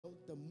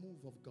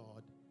move of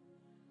God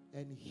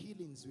and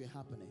healings were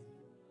happening.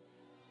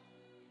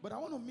 But I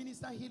want to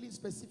minister healing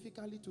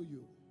specifically to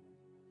you.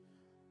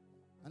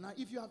 And now,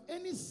 if you have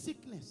any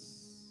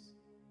sickness,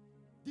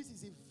 this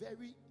is a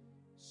very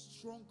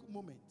strong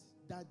moment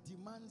that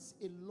demands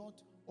a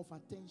lot of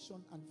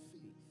attention and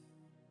faith.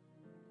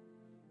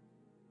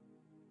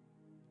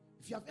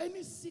 If you have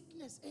any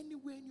sickness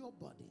anywhere in your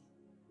body,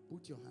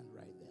 put your hand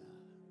right there.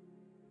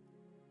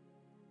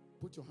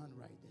 Put your hand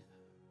right there.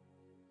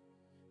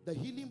 The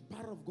healing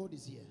power of God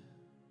is here.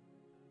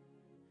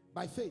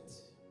 By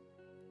faith,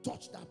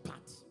 touch that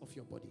part of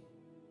your body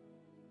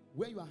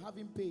where you are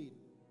having pain,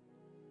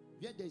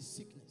 where there is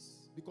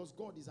sickness, because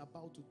God is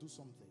about to do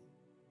something.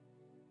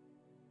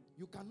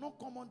 You cannot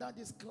come under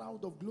this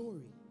cloud of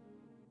glory.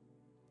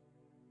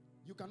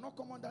 You cannot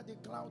come under the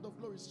cloud of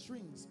glory.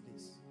 Strings,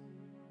 please.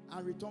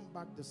 And return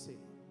back the same.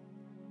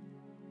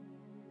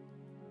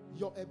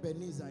 Your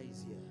Ebenezer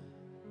is here.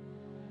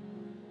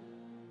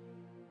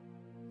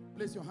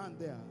 Place your hand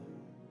there.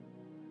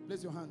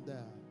 Place your hand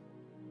there.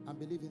 And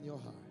believe in your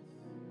heart.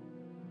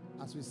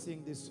 As we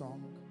sing this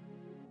song,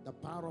 the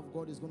power of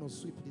God is going to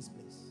sweep this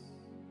place.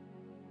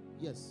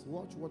 Yes,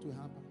 watch what will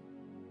happen.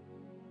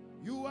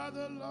 You are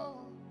the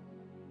Lord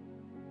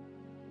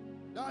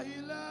that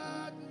He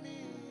led me.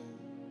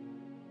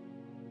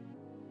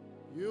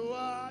 You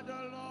are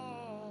the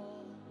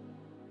Lord,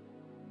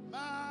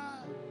 my.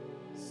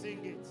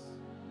 Sing it.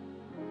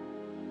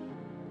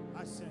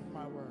 I sent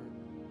my word.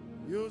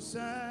 You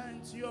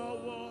sent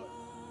your word,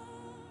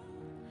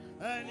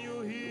 and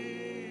you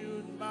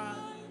healed my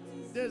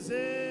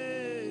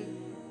disease.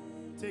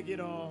 Take it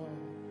all.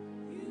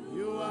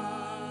 You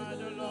are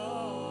the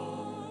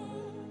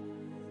Lord,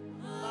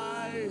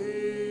 my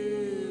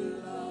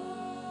healer.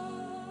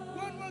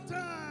 One more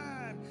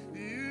time.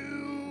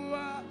 You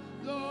are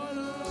the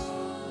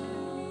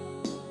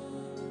Lord,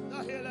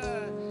 the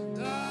healer,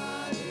 the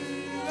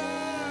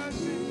healer.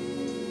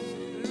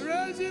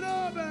 Raise it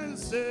up and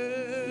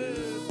say,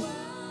 you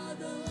are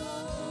the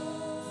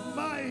Lord,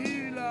 my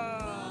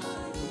healer.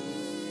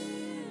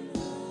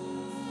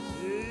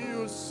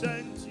 You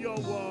sent your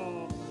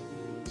word.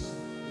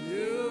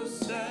 You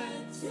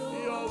sent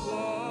your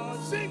word.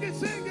 Sing it,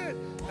 sing it.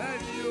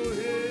 And you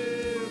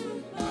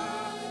heal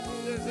my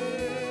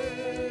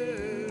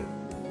disease.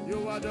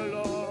 You are the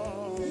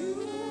Lord.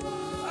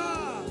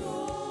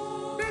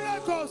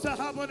 Miracles are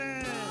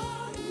happening.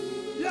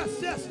 Yes,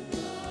 yes.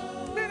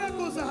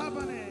 Miracles are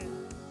happening.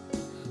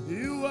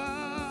 You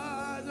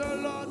are the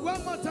Lord.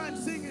 One more time,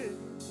 sing it.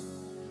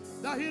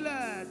 The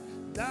healer.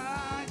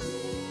 That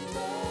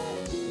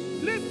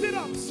lift it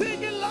up.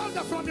 Sing it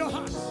louder from your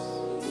heart.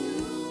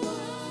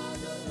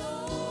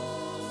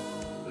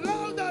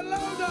 Louder,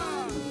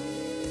 louder.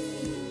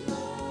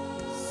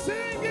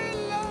 Sing it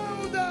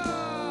louder.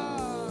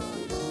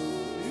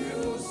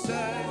 You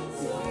sent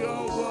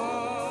your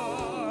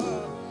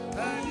word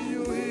and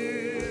you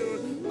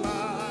healed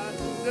my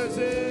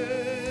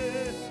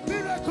disease.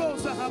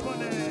 Miracles are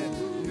happening.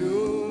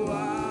 You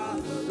are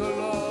the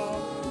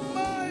Lord,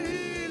 my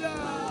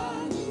healer.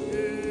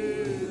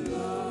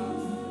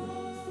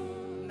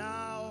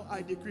 Now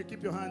I decree,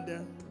 keep your hand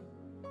there.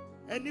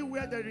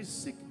 Anywhere there is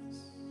sickness,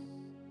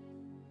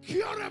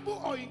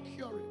 curable or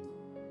incurable,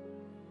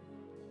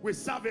 we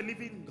serve a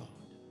living God.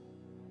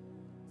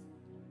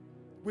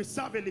 We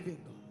serve a living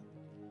God.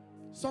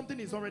 Something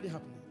is already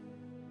happening.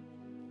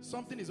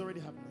 Something is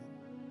already happening.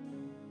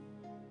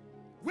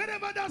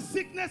 Wherever that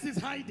sickness is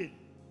hiding,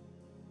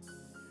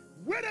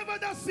 wherever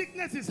that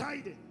sickness is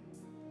hiding,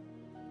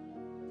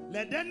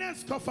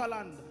 Ledenes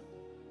Kofalanda,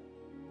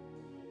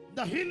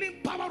 the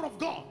healing power of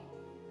God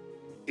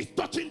is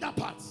touching that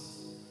part.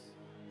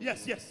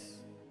 Yes, yes.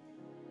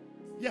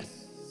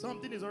 Yes,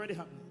 something is already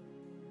happening.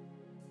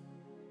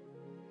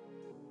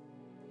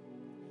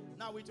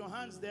 Now with your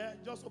hands there,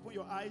 just open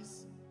your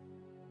eyes.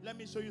 Let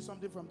me show you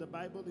something from the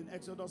Bible in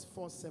Exodus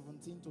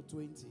 4:17 to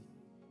 20.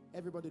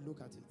 Everybody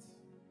look at it.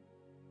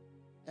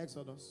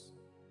 Exodus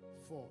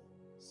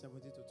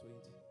 4:17 to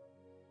 20.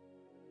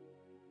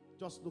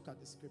 Just look at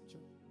the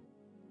scripture.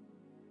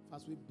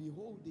 As we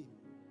behold him,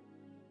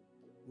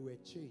 we were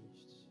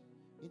changed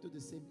into the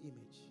same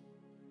image.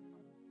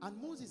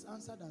 And Moses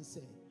answered and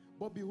said,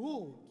 but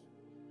behold,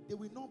 they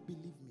will not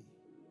believe me.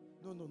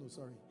 No,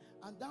 sorry.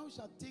 And thou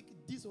shalt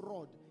take this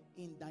rod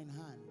in thine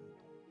hand.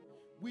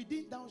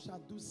 Within thou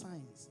shalt do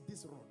signs,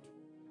 this rod.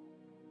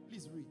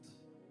 Please read.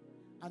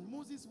 And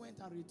Moses went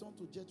and returned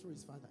to Jethro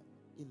his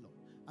father-in-law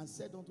and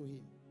said unto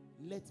him,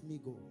 let me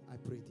go, I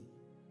pray thee,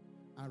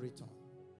 and return.